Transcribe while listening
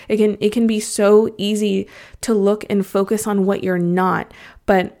It can be so easy to look and focus on what you're not.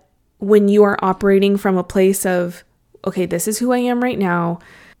 But when you are operating from a place of, okay, this is who I am right now,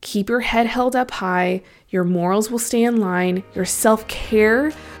 keep your head held up high, your morals will stay in line, your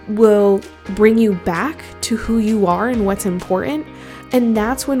self-care will bring you back to who you are and what's important. And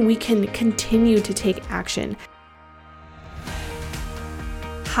that's when we can continue to take action.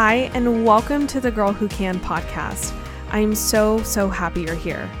 Hi, and welcome to the Girl Who Can podcast. I am so happy you're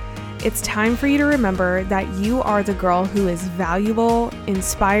here. It's time for you to remember that you are the girl who is valuable,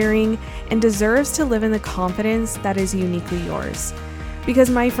 inspiring, and deserves to live in the confidence that is uniquely yours. Because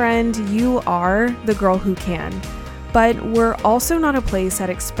my friend, you are the girl who can. But we're also not a place that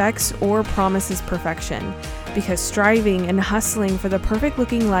expects or promises perfection, because striving and hustling for the perfect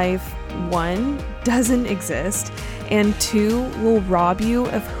looking life, 1, doesn't exist, and 2, will rob you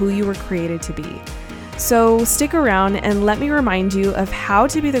of who you were created to be. So stick around and let me remind you of how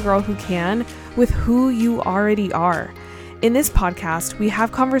to be the girl who can with who you already are. In this podcast, we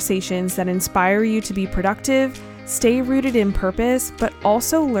have conversations that inspire you to be productive, stay rooted in purpose, but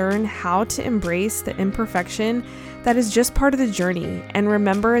also learn how to embrace the imperfection that is just part of the journey, and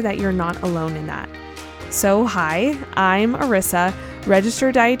remember that you're not alone in that. So hi, I'm Arissa,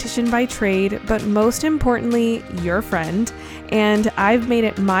 registered dietitian by trade, but most importantly, your friend, and I've made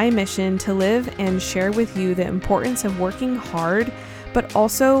it my mission to live and share with you the importance of working hard, but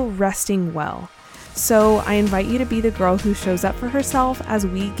also resting well. So I invite you to be the girl who shows up for herself as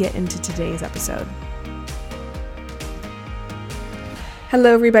we get into today's episode.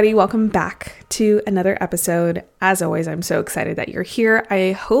 Hello, everybody. Welcome back to another episode. As always, I'm so excited that you're here.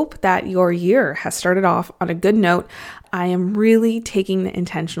 I hope that your year has started off on a good note. I am really taking the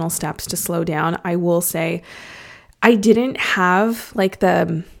intentional steps to slow down. I will say I didn't have like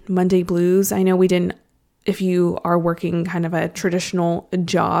the Monday blues. I know we didn't, if you are working kind of a traditional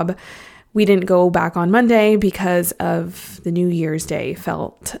job, we didn't go back on Monday because of the New Year's Day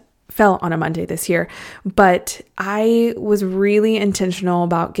fell on a Monday this year, but I was really intentional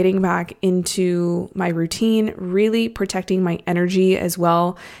about getting back into my routine, really protecting my energy as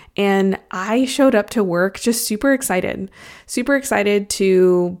well. And I showed up to work just super excited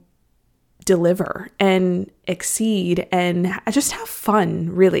to deliver and exceed and just have fun,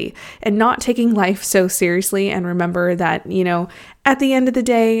 really, and not taking life so seriously. And remember that, at the end of the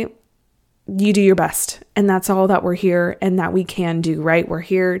day, you do your best, and that's all that we're here and that we can do, right? We're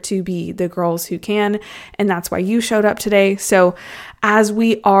here to be the girls who can, and that's why you showed up today. So as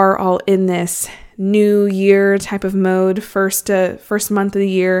we are all in this new year type of mode, first month of the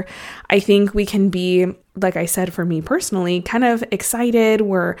year, I think we can be, like I said, for me personally, kind of excited.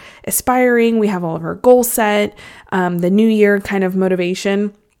 We're aspiring. We have all of our goals set, the new year kind of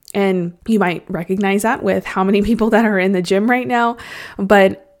motivation. And you might recognize that with how many people that are in the gym right now,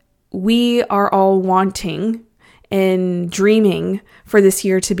 but we are all wanting and dreaming for this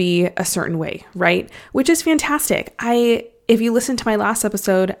year to be a certain way, right? Which is fantastic. If you listen to my last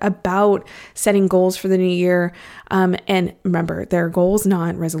episode about setting goals for the new year, and remember, they're goals,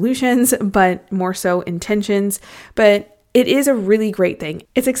 not resolutions, but more so intentions, but it is a really great thing.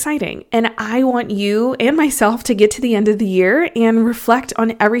 It's exciting. And I want you and myself to get to the end of the year and reflect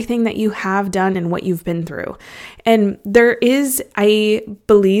on everything that you have done and what you've been through. And there is, I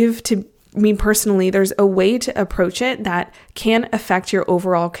believe, to me personally, there's a way to approach it that can affect your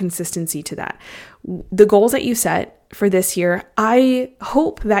overall consistency to that. The goals that you set for this year, I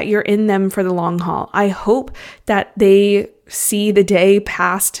hope that you're in them for the long haul. I hope that they see the day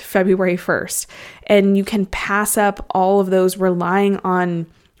past February 1st and you can pass up all of those relying on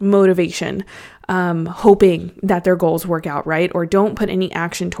motivation, hoping that their goals work out, right? Or don't put any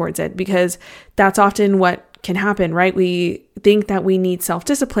action towards it, because that's often what can happen, right? We think that we need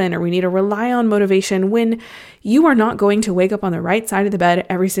self-discipline or we need to rely on motivation when you are not going to wake up on the right side of the bed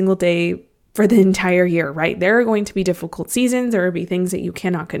every single day for the entire year, right? There are going to be difficult seasons. There will be things that you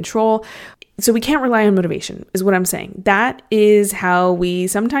cannot control. So we can't rely on motivation, is what I'm saying. That is how we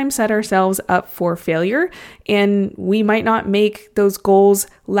sometimes set ourselves up for failure, and we might not make those goals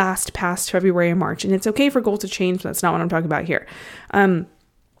last past February and March. And it's okay for goals to change, but that's not what I'm talking about here.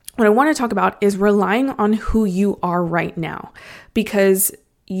 What I want to talk about is relying on who you are right now, because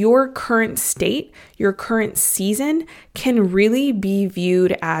your current state, your current season can really be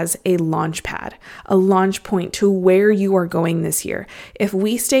viewed as a launch pad, a launch point to where you are going this year. If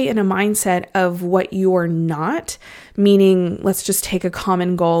we stay in a mindset of what you are not, meaning let's just take a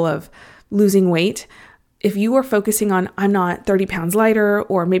common goal of losing weight. if you are focusing on, I'm not 30 pounds lighter,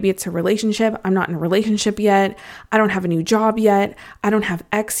 or maybe it's a relationship, I'm not in a relationship yet, I don't have a new job yet, I don't have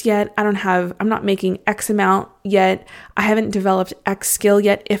X yet, I'm not making X amount yet, I haven't developed X skill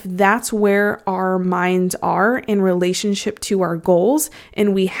yet. If that's where our minds are in relationship to our goals,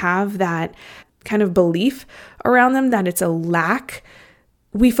 and we have that kind of belief around them that it's a lack,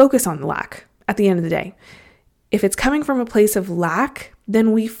 we focus on the lack at the end of the day. If it's coming from a place of lack,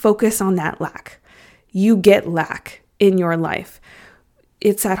 then we focus on that lack. You get lack in your life.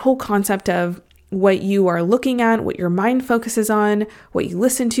 It's that whole concept of what you are looking at, what your mind focuses on, what you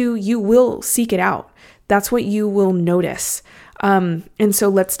listen to, you will seek it out. That's what you will notice. And so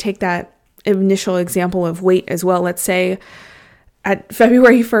let's take that initial example of weight as well. Let's say at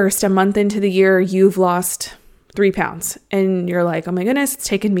February 1st, a month into the year, you've lost 3 pounds and you're like, oh my goodness, it's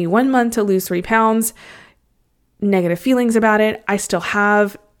taken me 1 month to lose 3 pounds. Negative feelings about it. I still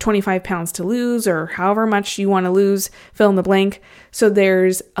have 25 pounds to lose, or however much you want to lose, fill in the blank. So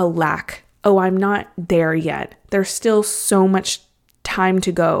there's a lack. Oh, I'm not there yet. There's still so much time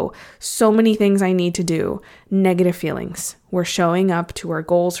to go. So many things I need to do. Negative feelings. We're showing up to our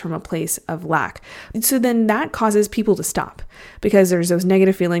goals from a place of lack. So then that causes people to stop, because there's those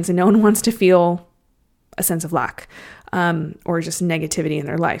negative feelings and no one wants to feel a sense of lack or just negativity in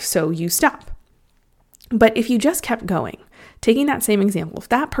their life. So you stop. But if you just kept going, taking that same example, if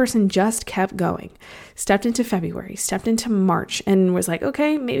that person just kept going, stepped into February, stepped into March, and was like,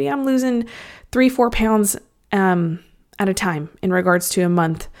 okay, maybe I'm losing 3-4 pounds at a time in regards to a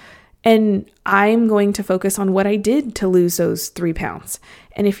month, and I'm going to focus on what I did to lose those 3 pounds.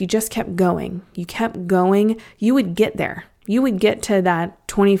 And if you just kept going, you would get there. You would get to that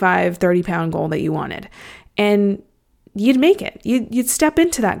 25, 30 pound goal that you wanted. And you'd make it. You'd step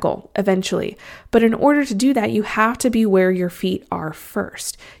into that goal eventually. But in order to do that, you have to be where your feet are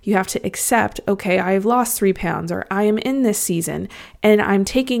first. You have to accept, okay, I've lost 3 pounds, or I am in this season and I'm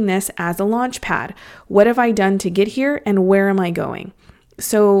taking this as a launch pad. What have I done to get here, and where am I going?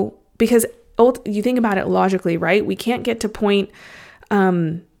 So, because you think about it logically, right? We can't get to point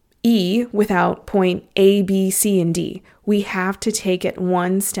E without point A, B, C, and D. We have to take it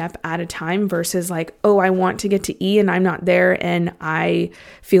one step at a time versus like, oh, I want to get to E and I'm not there and I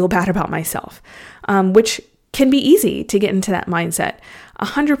feel bad about myself, which can be easy to get into that mindset.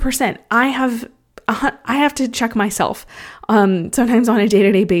 100%. I have to check myself sometimes on a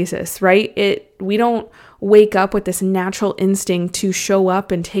day-to-day basis, right? We don't wake up with this natural instinct to show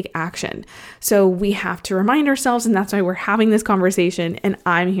up and take action. So we have to remind ourselves, and that's why we're having this conversation, and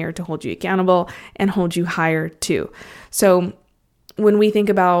I'm here to hold you accountable and hold you higher too. So when we think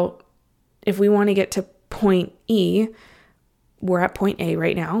about if we want to get to point E, we're at point A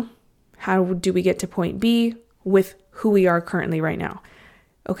right now. How do we get to point B with who we are currently right now?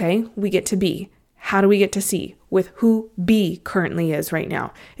 Okay, we get to B. How do we get to C with who B currently is right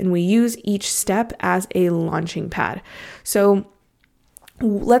now? And we use each step as a launching pad. So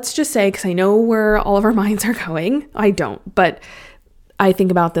let's just say, because I know where all of our minds are going, I don't, but I think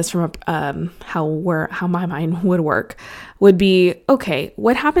about this from how my mind would work, would be, okay,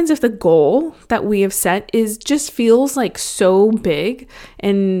 what happens if the goal that we have set just feels like so big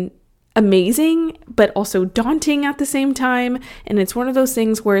and amazing, but also daunting at the same time? And it's one of those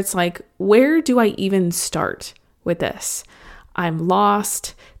things where it's like, where do I even start with this? I'm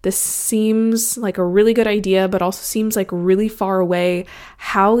lost. This seems like a really good idea, but also seems like really far away.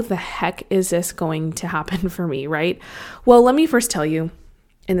 How the heck is this going to happen for me, right? Well, let me first tell you,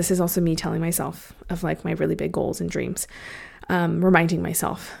 and this is also me telling myself of like my really big goals and dreams, reminding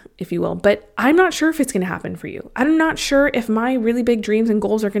myself, if you will, but I'm not sure if it's going to happen for you. I'm not sure if my really big dreams and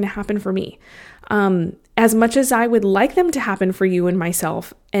goals are going to happen for me. As much as I would like them to happen for you and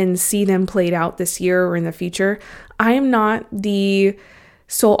myself and see them played out this year or in the future, I am not the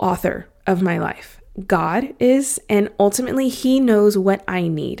sole author of my life. God is, and ultimately He knows what I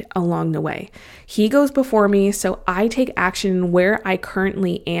need along the way. He goes before me, so I take action where I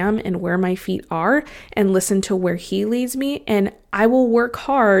currently am and where my feet are and listen to where He leads me, and I will work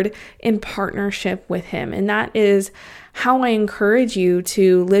hard in partnership with Him. And that is how I encourage you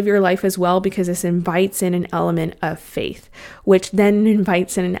to live your life as well, because this invites in an element of faith, which then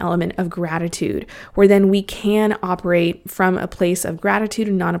invites in an element of gratitude, where then we can operate from a place of gratitude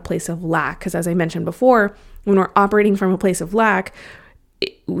and not a place of lack. Because as I mentioned before, when we're operating from a place of lack,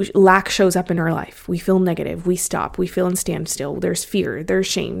 lack shows up in our life. We feel negative. We stop. We feel in standstill. There's fear. There's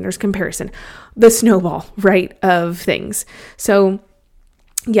shame. There's comparison. The snowball, right, of things. So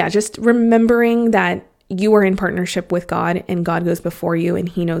yeah, just remembering that you are in partnership with God and God goes before you and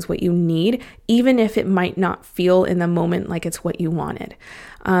He knows what you need, even if it might not feel in the moment like it's what you wanted.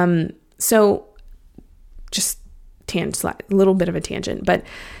 So just a little bit of a tangent, but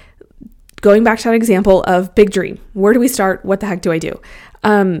going back to that example of big dream, where do we start? What the heck do I do?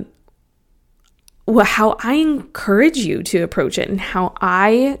 How I encourage you to approach it and how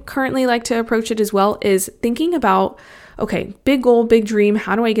I currently like to approach it as well is thinking about, okay, big goal, big dream.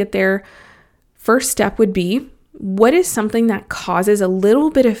 How do I get there? First step would be, what is something that causes a little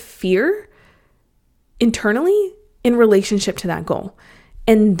bit of fear internally in relationship to that goal?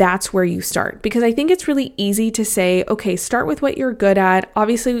 And that's where you start, because I think it's really easy to say, okay, start with what you're good at.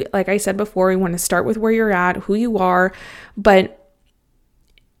 Obviously, like I said before, we want to start with where you're at, who you are, but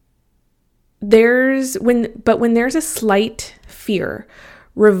when there's a slight fear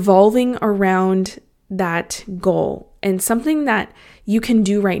revolving around that goal and something that you can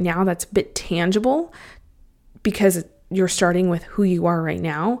do right now that's a bit tangible because you're starting with who you are right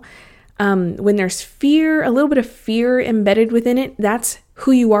now. When there's fear, a little bit of fear embedded within it, that's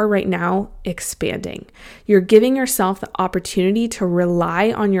who you are right now expanding. You're giving yourself the opportunity to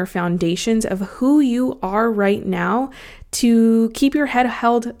rely on your foundations of who you are right now to keep your head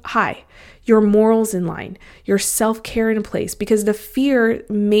held high, your morals in line, your self-care in place, because the fear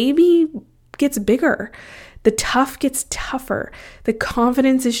maybe gets bigger. The tough gets tougher. The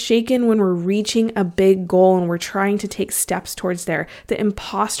confidence is shaken when we're reaching a big goal and we're trying to take steps towards there. The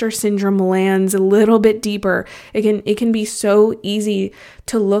imposter syndrome lands a little bit deeper. It can be so easy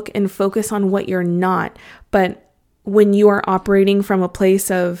to look and focus on what you're not. But when you are operating from a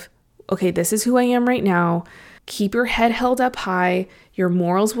place of, okay, this is who I am right now, keep your head held up high, your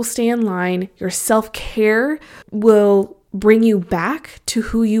morals will stay in line, your self-care will bring you back to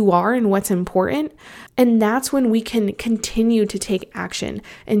who you are and what's important. And that's when we can continue to take action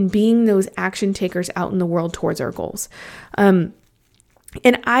and being those action takers out in the world towards our goals. And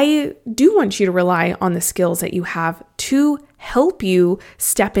I do want you to rely on the skills that you have to help you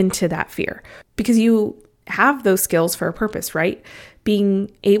step into that fear, because you have those skills for a purpose, right?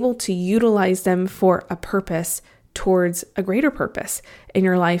 Being able to utilize them for a purpose towards a greater purpose in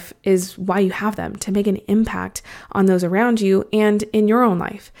your life is why you have them, to make an impact on those around you and in your own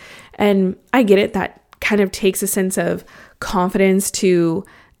life. And I get it, that kind of takes a sense of confidence to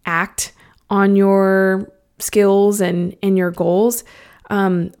act on your skills and your goals.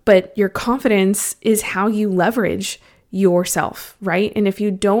 But your confidence is how you leverage yourself, right? And if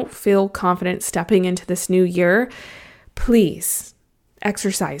you don't feel confident stepping into this new year, please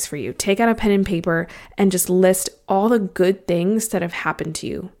exercise for you. Take out a pen and paper and just list all the good things that have happened to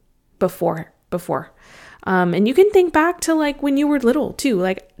you before. And you can think back to like when you were little too.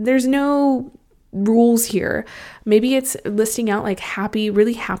 Like there's no rules here. Maybe it's listing out like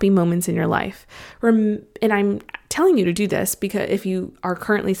really happy moments in your life. And I'm telling you to do this because if you are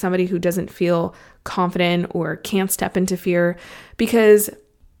currently somebody who doesn't feel confident or can't step into fear, because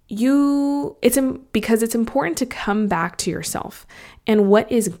it's important to come back to yourself and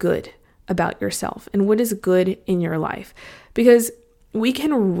what is good about yourself and what is good in your life, because we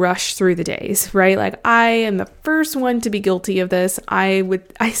can rush through the days, right? Like I am the first one to be guilty of this. I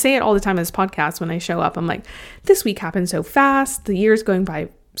say it all the time in this podcast when I show up. I'm like, this week happened so fast. The year's going by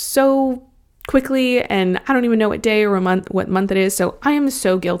so quickly and I don't even know what day or what month it is. So I am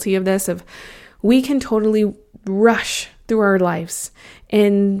so guilty of this, we can totally rush through our lives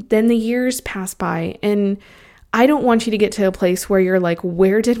and then the years pass by, and I don't want you to get to a place where you're like,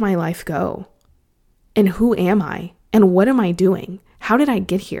 where did my life go? And who am I? And what am I doing? How did I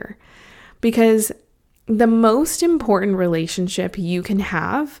get here? Because the most important relationship you can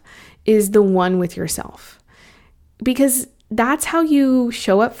have is the one with yourself, because that's how you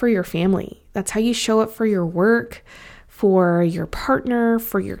show up for your family. That's how you show up for your work, for your partner,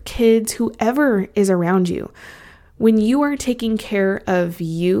 for your kids, whoever is around you. When you are taking care of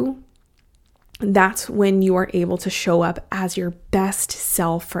you, that's when you are able to show up as your best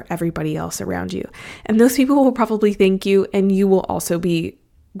self for everybody else around you. And those people will probably thank you, and you will also be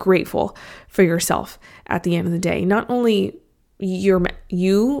grateful for yourself at the end of the day. Not only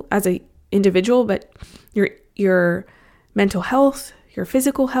you as an individual, but your mental health, your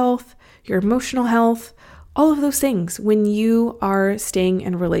physical health, your emotional health, all of those things when you are staying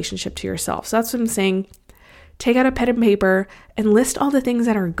in relationship to yourself. So that's what I'm saying. Take out a pen and paper and list all the things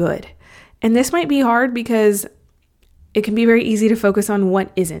that are good. And this might be hard because it can be very easy to focus on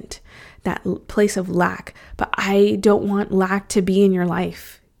what isn't, that place of lack. But I don't want lack to be in your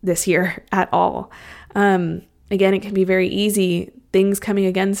life this year at all. Again, it can be very easy, things coming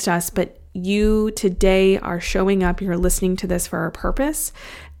against us, but you today are showing up, you're listening to this for a purpose,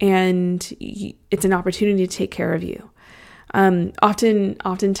 and it's an opportunity to take care of you.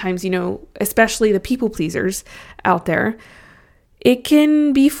 Oftentimes, especially the people pleasers out there, it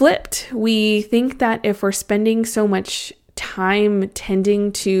can be flipped. We think that if we're spending so much time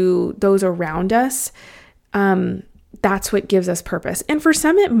tending to those around us, that's what gives us purpose. And for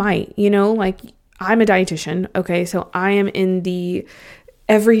some, it might, like I'm a dietitian. Okay. So I am in the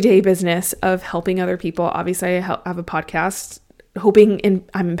everyday business of helping other people. Obviously, I have a podcast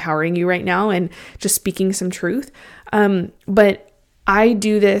I'm empowering you right now and just speaking some truth. But I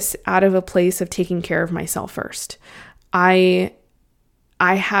do this out of a place of taking care of myself first. I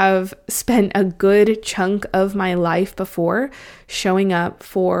have spent a good chunk of my life before showing up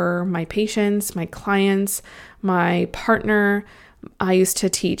for my patients, my clients, my partner. I used to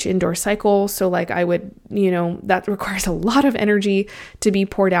teach indoor cycle. So like I would, that requires a lot of energy to be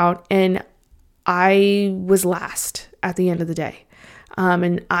poured out. And I was last at the end of the day.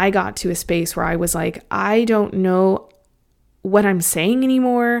 And I got to a space where I was like, I don't know what I'm saying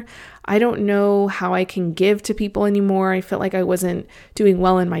anymore. I don't know how I can give to people anymore. I felt like I wasn't doing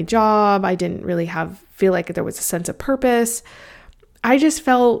well in my job. I didn't really feel like there was a sense of purpose. I just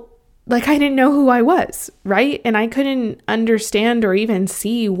felt like I didn't know who I was, right? And I couldn't understand or even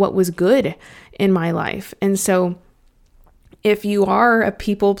see what was good in my life. And so if you are a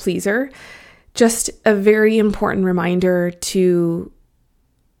people pleaser, just a very important reminder to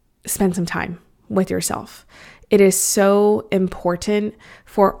spend some time with yourself. It is so important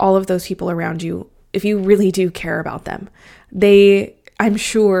for all of those people around you. If you really do care about them, they, I'm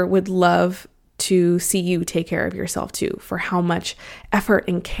sure, would love to see you take care of yourself too, for how much effort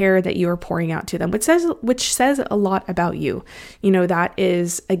and care that you are pouring out to them, which says a lot about you. That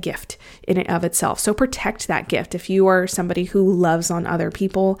is a gift in and of itself. So protect that gift. If you are somebody who loves on other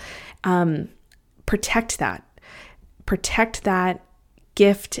people, protect that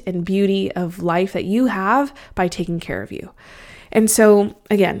gift and beauty of life that you have by taking care of you. And so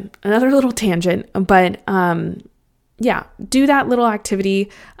again, another little tangent, but do that little activity,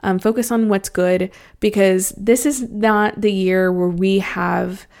 focus on what's good, because this is not the year where we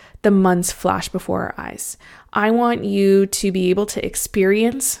have the months flash before our eyes. I want you to be able to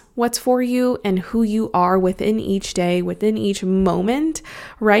experience what's for you and who you are within each day, within each moment,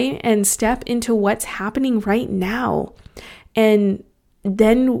 right? And step into what's happening right now. And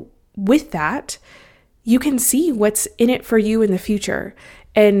then with that, you can see what's in it for you in the future.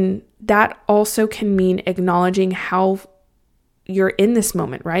 And that also can mean acknowledging how you're in this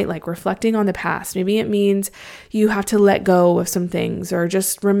moment, right? Like reflecting on the past. Maybe it means you have to let go of some things, or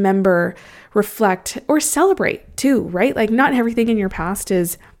just remember, reflect, or celebrate too, right? Like not everything in your past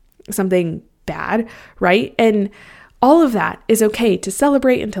is something bad, right? And all of that is okay to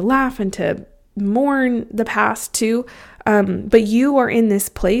celebrate and to laugh and to mourn the past too. But you are in this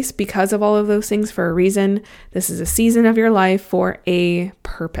place because of all of those things for a reason. This is a season of your life for a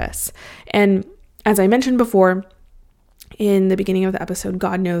purpose. And as I mentioned before, in the beginning of the episode,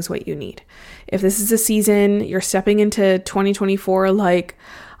 God knows what you need. If this is a season, you're stepping into 2024, like,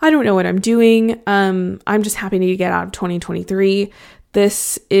 I don't know what I'm doing. I'm just happy to get out of 2023.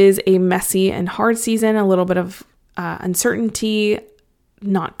 This is a messy and hard season, a little bit of uncertainty,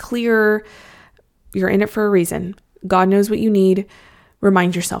 not clear. You're in it for a reason. God knows what you need.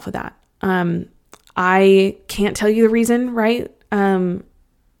 Remind yourself of that. I can't tell you the reason, right?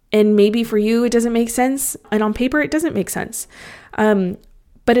 And maybe for you, it doesn't make sense. And on paper, it doesn't make sense.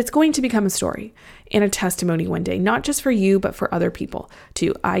 But it's going to become a story and a testimony one day, not just for you, but for other people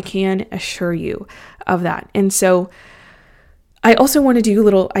too. I can assure you of that. And so I also want to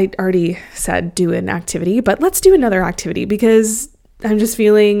do I already said do an activity, but let's do another activity because I'm just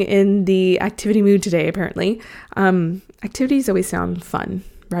feeling in the activity mood today, apparently. Activities always sound fun,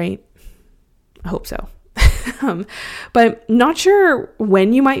 right? I hope so. But not sure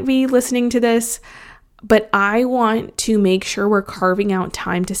when you might be listening to this, but I want to make sure we're carving out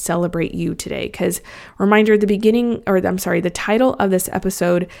time to celebrate you today. Because reminder, the title of this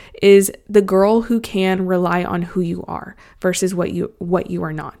episode is The Girl Who Can Rely on Who You Are versus what you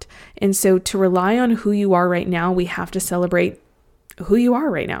are not. And so to rely on who you are right now, we have to celebrate who you are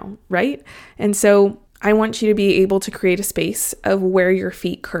right now, right? And so I want you to be able to create a space of where your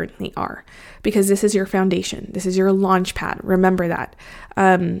feet currently are, because this is your foundation. This is your launch pad. Remember that.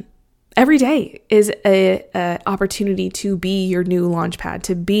 Every day is a opportunity to be your new launch pad,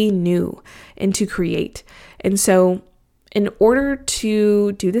 to be new and to create. And so in order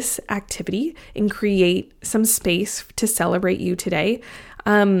to do this activity and create some space to celebrate you today,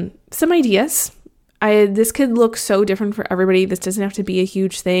 some ideas. This could look so different for everybody. This doesn't have to be a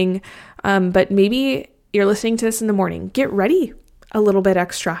huge thing. But maybe you're listening to this in the morning. Get ready a little bit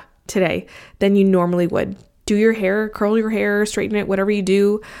extra today than you normally would. Do your hair, curl your hair, straighten it, whatever you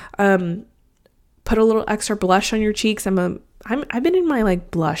do. Put a little extra blush on your cheeks. I'm a I've been in my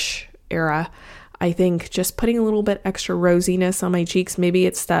like blush era. I think just putting a little bit extra rosiness on my cheeks. Maybe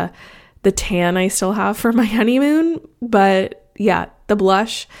it's the tan I still have from my honeymoon, but yeah, the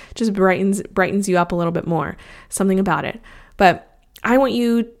blush just brightens you up a little bit more. Something about it. But I want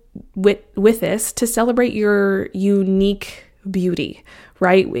you with this to celebrate your unique beauty,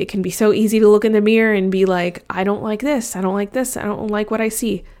 right? It can be so easy to look in the mirror and be like, I don't like this. I don't like this. I don't like what I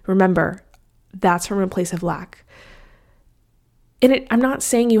see. Remember, that's from a place of lack. And I'm not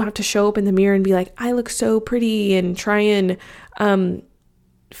saying you have to show up in the mirror and be like, I look so pretty and try and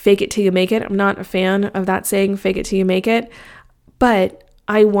fake it till you make it. I'm not a fan of that saying, fake it till you make it. But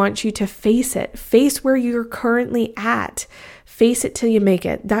I want you to face it. Face where you're currently at. Face it till you make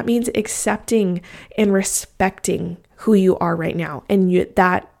it. That means accepting and respecting who you are right now. And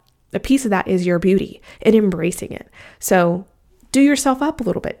a piece of that is your beauty and embracing it. So do yourself up a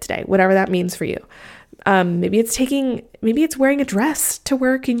little bit today, whatever that means for you. Maybe it's wearing a dress to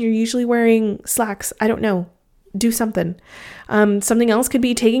work and you're usually wearing slacks. I don't know. Do something. Something else could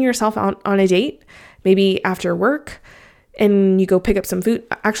be taking yourself out on a date, maybe after work, and you go pick up some food.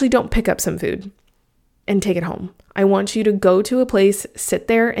 Actually, don't pick up some food and take it home. I want you to go to a place, sit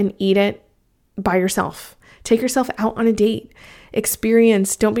there and eat it by yourself. Take yourself out on a date.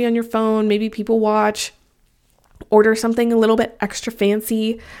 Experience. Don't be on your phone. Maybe people watch. Order something a little bit extra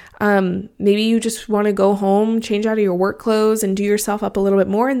fancy. Maybe you just want to go home, change out of your work clothes and do yourself up a little bit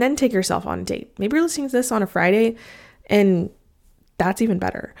more and then take yourself on a date. Maybe you're listening to this on a Friday and that's even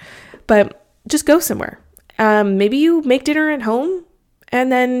better. But just go somewhere. Maybe you make dinner at home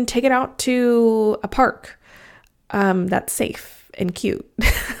and then take it out to a park that's safe and cute.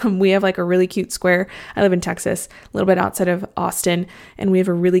 We have like a really cute square. I live in Texas, a little bit outside of Austin, and we have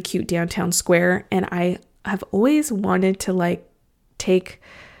a really cute downtown square. And I have always wanted to like take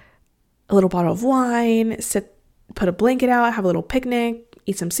a little bottle of wine, put a blanket out, have a little picnic,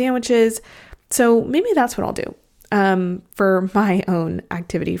 eat some sandwiches. So maybe that's what I'll do for my own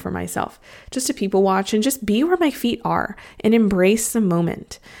activity for myself, just to people watch and just be where my feet are and embrace the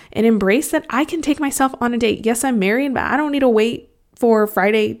moment and embrace that I can take myself on a date. Yes, I'm married, but I don't need to wait for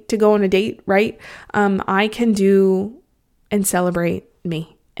Friday to go on a date, right? I can do and celebrate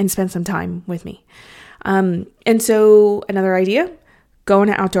me and spend some time with me. And so another idea, go on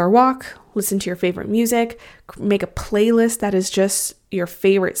an outdoor walk, listen to your favorite music, make a playlist that is just your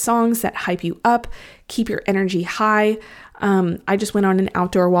favorite songs that hype you up, keep your energy high. I just went on an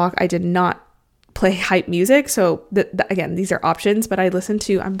outdoor walk. I did not play hype music. So again, these are options, but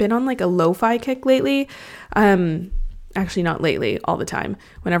I've been on like a lo-fi kick lately. Actually not lately, all the time.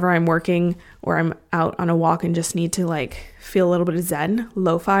 Whenever I'm working or I'm out on a walk and just need to like feel a little bit of zen,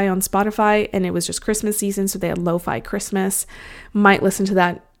 lo-fi on Spotify. And it was just Christmas season, so they had lo-fi Christmas. Might listen to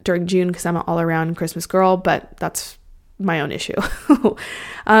that during June because I'm an all around Christmas girl, but that's my own issue.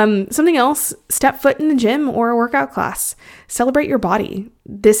 Something else, step foot in the gym or a workout class. Celebrate your body.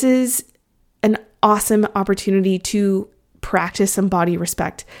 This is an awesome opportunity to practice some body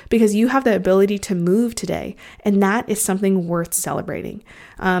respect because you have the ability to move today. And that is something worth celebrating.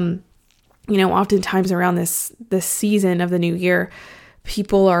 Oftentimes around this season of the new year,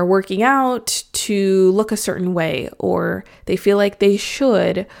 people are working out to look a certain way, or they feel like they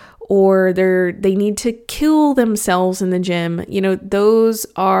should, or they need to kill themselves in the gym. Those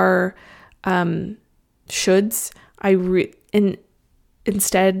are shoulds.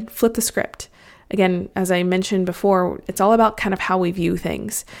 Instead, flip the script. Again, as I mentioned before, it's all about kind of how we view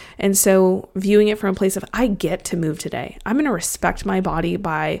things. And so viewing it from a place of, I get to move today. I'm going to respect my body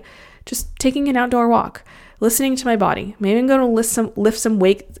by just taking an outdoor walk, listening to my body. Maybe I'm going to lift some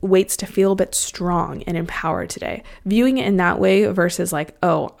weights to feel a bit strong and empowered today. Viewing it in that way versus like,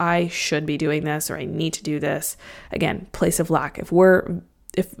 oh, I should be doing this or I need to do this. Again, place of lack.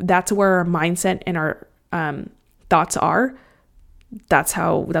 If that's where our mindset and our thoughts are, that's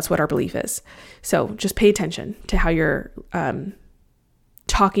what our belief is. So just pay attention to how you're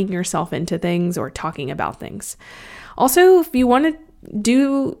talking yourself into things or talking about things. Also, if you want to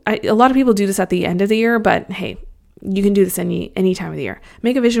a lot of people do this at the end of the year, but hey, you can do this any time of the year.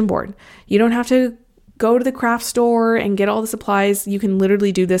 Make a vision board. You don't have to go to the craft store and get all the supplies. You can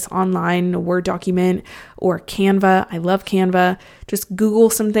literally do this online, a Word document or Canva. I love Canva. Just Google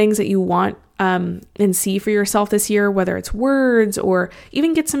some things that you want and see for yourself this year, whether it's words or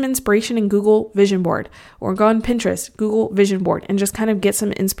even get some inspiration in Google Vision Board, or go on Pinterest, Google Vision Board, and just kind of get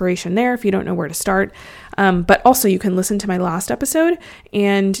some inspiration there if you don't know where to start. But also you can listen to my last episode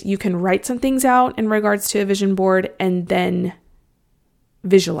and you can write some things out in regards to a vision board and then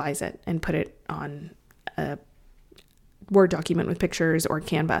visualize it and put it on a Word document with pictures or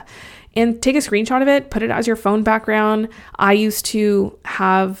Canva, and take a screenshot of it, put it as your phone background. I used to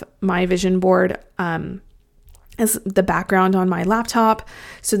have my vision board as the background on my laptop.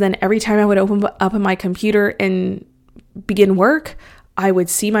 So then every time I would open up on my computer and begin work, I would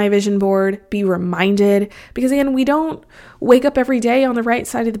see my vision board, be reminded, because again, we don't wake up every day on the right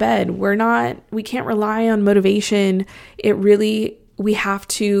side of the bed. We can't rely on motivation. We have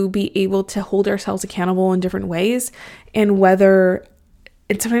to be able to hold ourselves accountable in different ways. And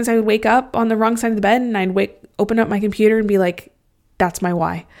sometimes I would wake up on the wrong side of the bed and open up my computer and be like, that's my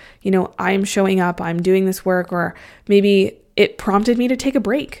why. I'm showing up, I'm doing this work, or maybe it prompted me to take a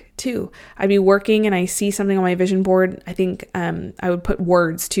break too. I'd be working and I see something on my vision board. I think I would put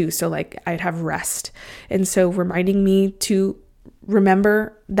words too. So like I'd have rest. And so reminding me to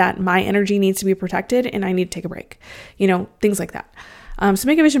remember that my energy needs to be protected and I need to take a break, things like that. So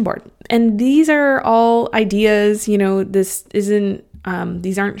make a vision board. And these are all ideas, these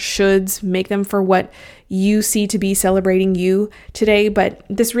aren't shoulds. Make them for what you see to be celebrating you today, but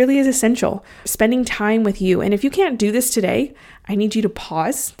this really is essential. Spending time with you. And if you can't do this today, I need you to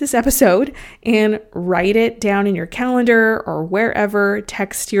pause this episode and write it down in your calendar or wherever.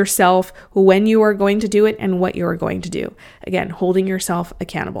 Text yourself when you are going to do it and what you are going to do. Again, holding yourself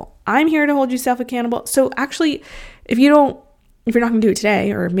accountable. I'm here to hold yourself accountable. So actually, if you're not going to do it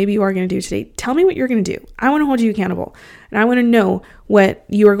today, or maybe you are going to do it today, tell me what you're going to do. I want to hold you accountable, and I want to know what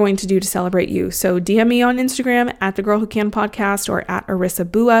you are going to do to celebrate you. So DM me on Instagram at The Girl Who Can Podcast or at Arissa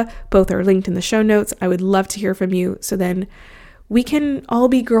Bua. Both are linked in the show notes. I would love to hear from you. So then we can all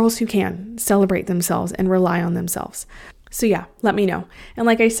be girls who can celebrate themselves and rely on themselves. So yeah, let me know. And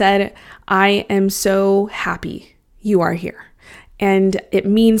like I said, I am so happy you are here. And it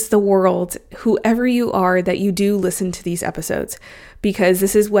means the world, whoever you are, that you do listen to these episodes, because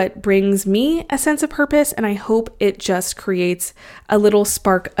this is what brings me a sense of purpose. And I hope it just creates a little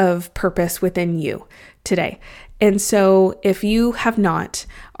spark of purpose within you today. And so if you have not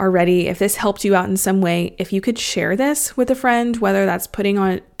already, if this helped you out in some way, if you could share this with a friend, whether that's putting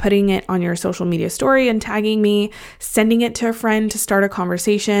it on your social media story and tagging me, sending it to a friend to start a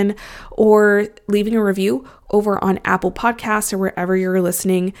conversation, or leaving a review over on Apple Podcasts or wherever you're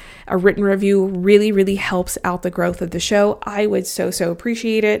listening. A written review really, really helps out the growth of the show. I would so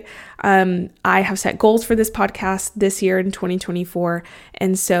appreciate it. I have set goals for this podcast this year in 2024.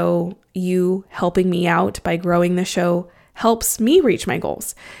 And so you helping me out by growing the show helps me reach my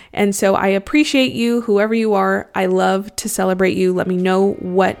goals. And so I appreciate you, whoever you are. I love to celebrate you. Let me know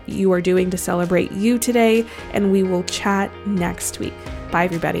what you are doing to celebrate you today, and we will chat next week. Bye,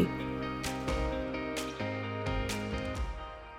 everybody.